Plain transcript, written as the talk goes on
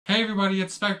Hey everybody,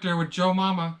 it's Spectre with Joe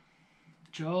Mama.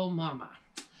 Joe Mama.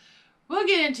 We'll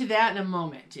get into that in a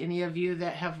moment. Any of you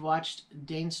that have watched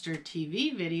Danester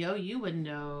TV video, you would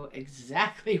know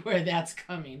exactly where that's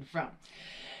coming from.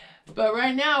 But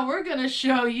right now, we're going to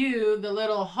show you the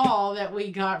little haul that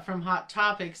we got from Hot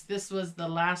Topics. This was the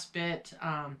last bit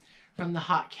from the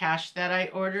hot cash that I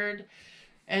ordered.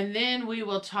 And then we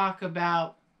will talk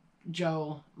about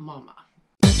Joe Mama.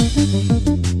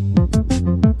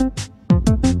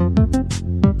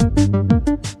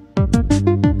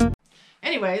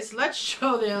 Anyways, let's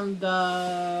show them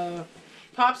the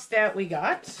pops that we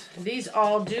got. These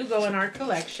all do go in our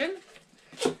collection.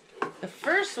 The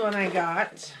first one I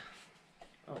got,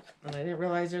 oh, and I didn't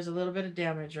realize there's a little bit of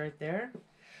damage right there.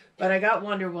 But I got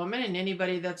Wonder Woman, and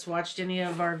anybody that's watched any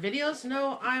of our videos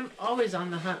know I'm always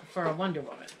on the hunt for a Wonder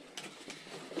Woman.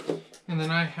 And then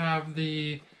I have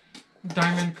the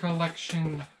Diamond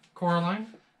Collection Coraline.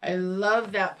 I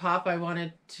love that pop. I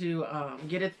wanted to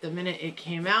get it the minute it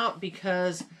came out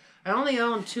because I only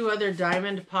own 2 other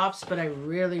diamond pops, but I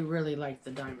really, really like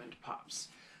the diamond pops.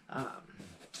 I'm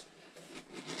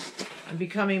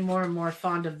becoming more and more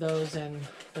fond of those and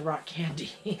the rock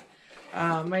candy.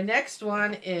 My next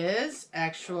one is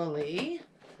actually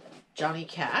Johnny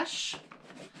Cash,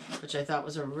 which I thought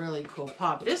was a really cool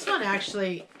pop. This one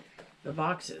actually, the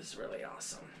box is really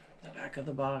awesome. The back of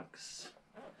the box.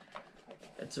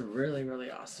 It's a really, really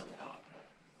awesome pop.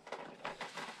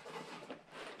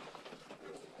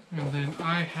 And then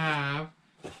I have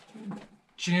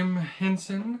Jim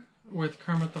Henson with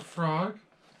Kermit the Frog.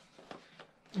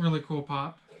 Really cool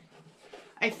pop.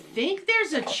 I think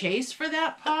there's a chase for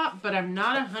that pop, but I'm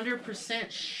not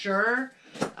 100% sure.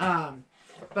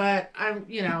 But I'm,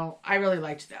 you know, I really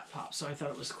liked that pop, so I thought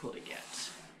it was cool to get.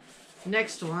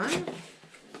 Next one.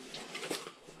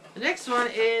 The next one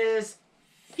is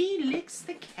Felix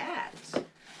the Cat.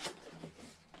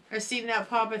 I've seen that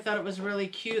pop. I thought it was really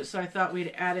cute, so I thought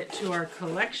we'd add it to our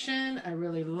collection. I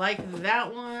really like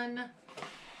that one.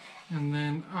 And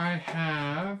then I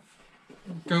have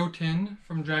Goten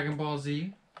from Dragon Ball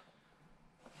Z.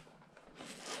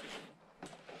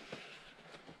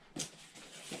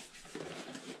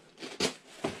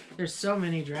 There's so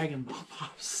many Dragon Ball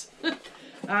pops.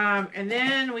 And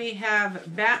then we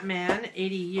have Batman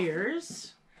 80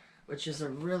 Years, which is a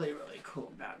really, really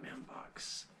cool Batman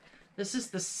box. This is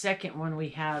the second one we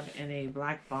have in a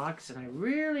black box, and I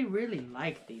really, really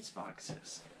like these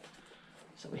boxes.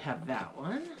 So we have that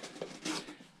one.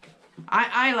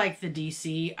 I like the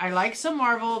DC. I like some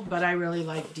Marvel, but I really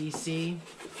like DC.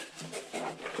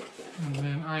 And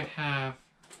then I have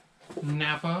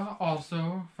Nappa,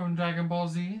 also from Dragon Ball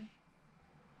Z.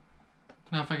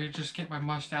 Now if I could just get my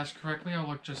mustache correctly, I'll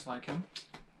look just like him.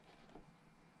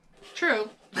 True.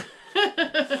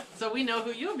 So we know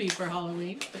who you'll be for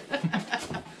Halloween.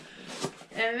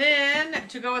 And then,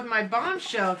 to go with my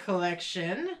bombshell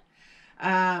collection,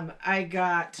 I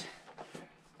got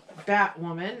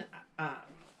Batwoman.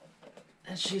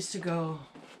 And she used to go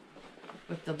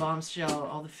with the bombshell,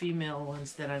 all the female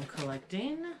ones that I'm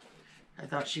collecting. I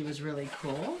thought she was really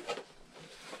cool.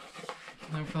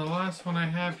 And for the last one I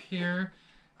have here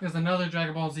is another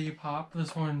Dragon Ball Z pop.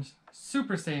 This one's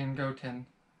Super Saiyan Goten.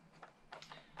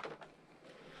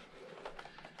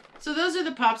 So those are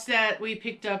the pops that we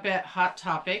picked up at Hot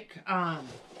Topic.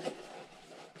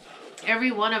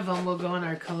 Every one of them will go in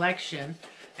our collection.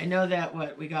 I know that,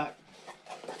 what, we got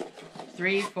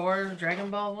 3, 4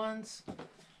 Dragon Ball ones?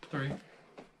 3.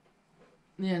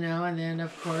 You know, and then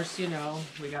of course, you know,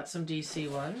 we got some DC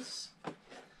ones.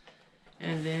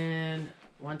 And then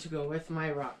one to go with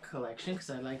my rock collection, because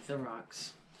I like the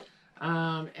rocks.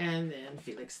 And then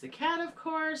Felix the Cat, of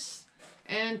course,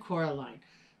 and Coraline.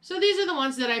 So these are the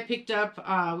ones that I picked up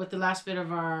with the last bit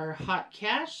of our hot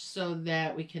cash so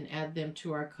that we can add them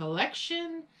to our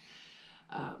collection.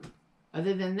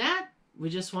 Other than that, we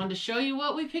just wanted to show you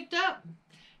what we picked up.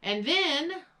 And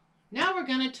then, now we're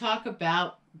going to talk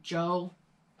about Joe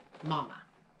Mama.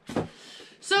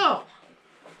 So,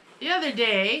 the other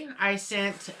day, I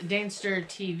sent Danester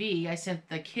TV, I sent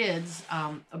the kids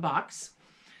a box.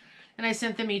 And I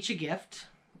sent them each a gift.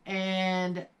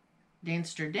 And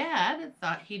Danester Dad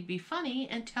thought he'd be funny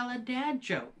and tell a dad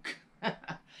joke.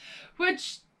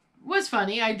 Which was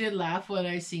funny. I did laugh when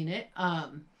I seen it.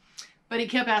 But he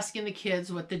kept asking the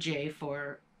kids what the J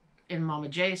for in Mama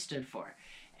J stood for.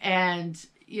 And,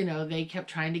 you know, they kept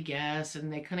trying to guess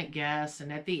and they couldn't guess.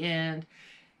 And at the end,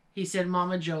 he said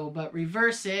Mama Joe, but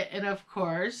reverse it. And of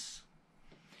course,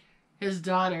 his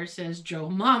daughter says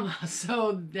Joe Mama.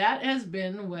 So that has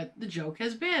been what the joke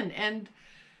has been. And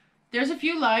there's a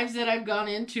few lives that I've gone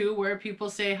into where people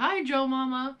say, "Hi, Joe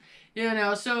Mama." You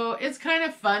know, so it's kind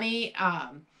of funny.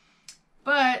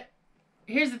 But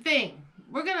here's the thing.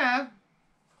 We're going to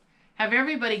have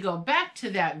everybody go back to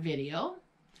that video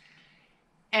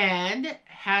and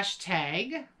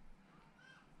hashtag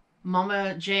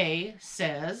Mama J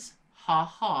says ha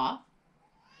ha.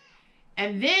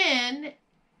 And then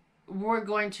we're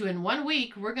going to, in 1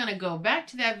 week, we're going to go back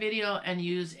to that video and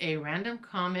use a random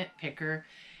comment picker.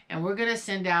 And we're going to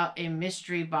send out a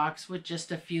mystery box with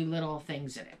just a few little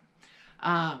things in it.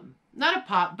 Not a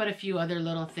pop, but a few other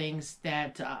little things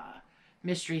that,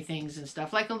 mystery things and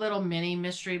stuff. Like a little mini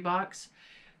mystery box.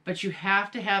 But you have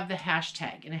to have the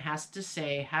hashtag. And it has to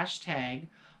say hashtag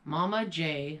Mama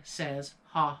J says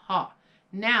ha ha.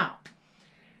 Now,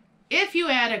 if you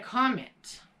add a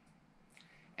comment,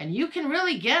 and you can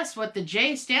really guess what the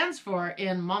J stands for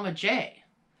in Mama J,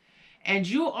 and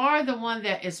you are the one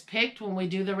that is picked when we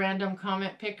do the random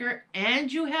comment picker,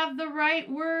 and you have the right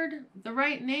word, the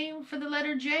right name for the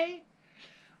letter J,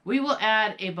 we will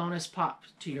add a bonus pop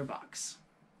to your box.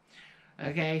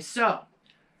 Okay, so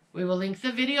we will link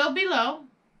the video below.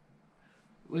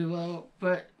 We will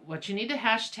put what you need to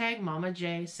hashtag Mama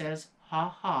J says ha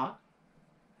ha.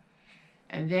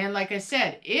 And then, like I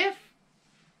said, if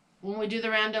when we do the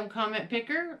random comment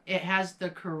picker, it has the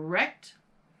correct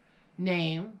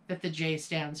name that the J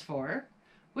stands for,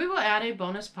 we will add a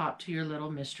bonus pop to your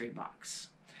little mystery box.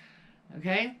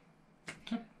 Okay?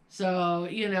 So,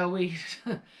 you know, we...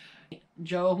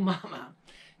 Joe Mama.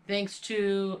 Thanks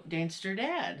to Danester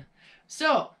Dad.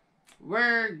 So,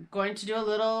 we're going to do a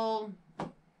little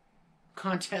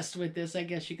contest with this, I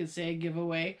guess you could say, a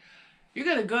giveaway. You're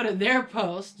going to go to their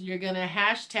post. You're going to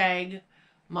hashtag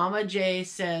Mama J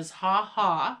says ha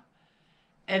ha.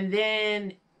 And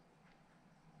then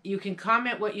you can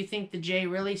comment what you think the J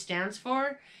really stands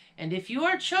for. And if you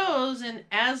are chosen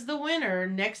as the winner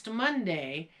next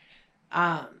Monday,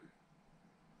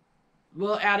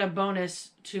 we'll add a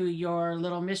bonus to your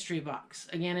little mystery box.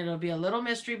 Again, it'll be a little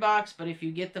mystery box, but if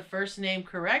you get the first name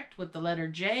correct with the letter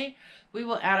J, we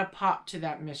will add a pop to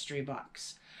that mystery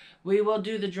box. We will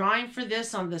do the drawing for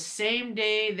this on the same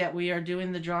day that we are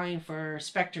doing the drawing for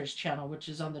Spectre's channel, which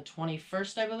is on the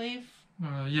 21st, I believe.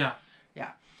 Yeah.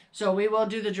 Yeah. So we will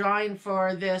do the drawing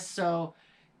for this. So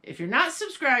if you're not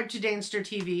subscribed to Danester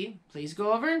TV, please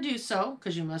go over and do so,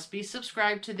 because you must be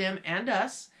subscribed to them and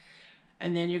us.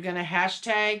 And then you're going to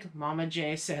hashtag Mama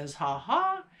J says ha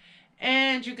ha.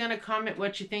 And you're going to comment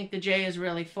what you think the J is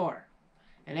really for.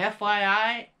 And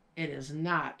FYI, it is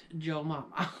not Joe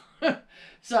Mama.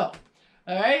 So,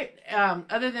 all right.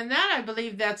 Other than that, I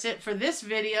believe that's it for this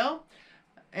video.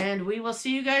 And we will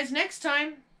see you guys next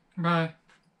time. Bye.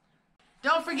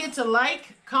 Don't forget to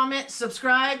like, comment,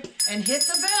 subscribe, and hit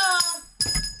the bell.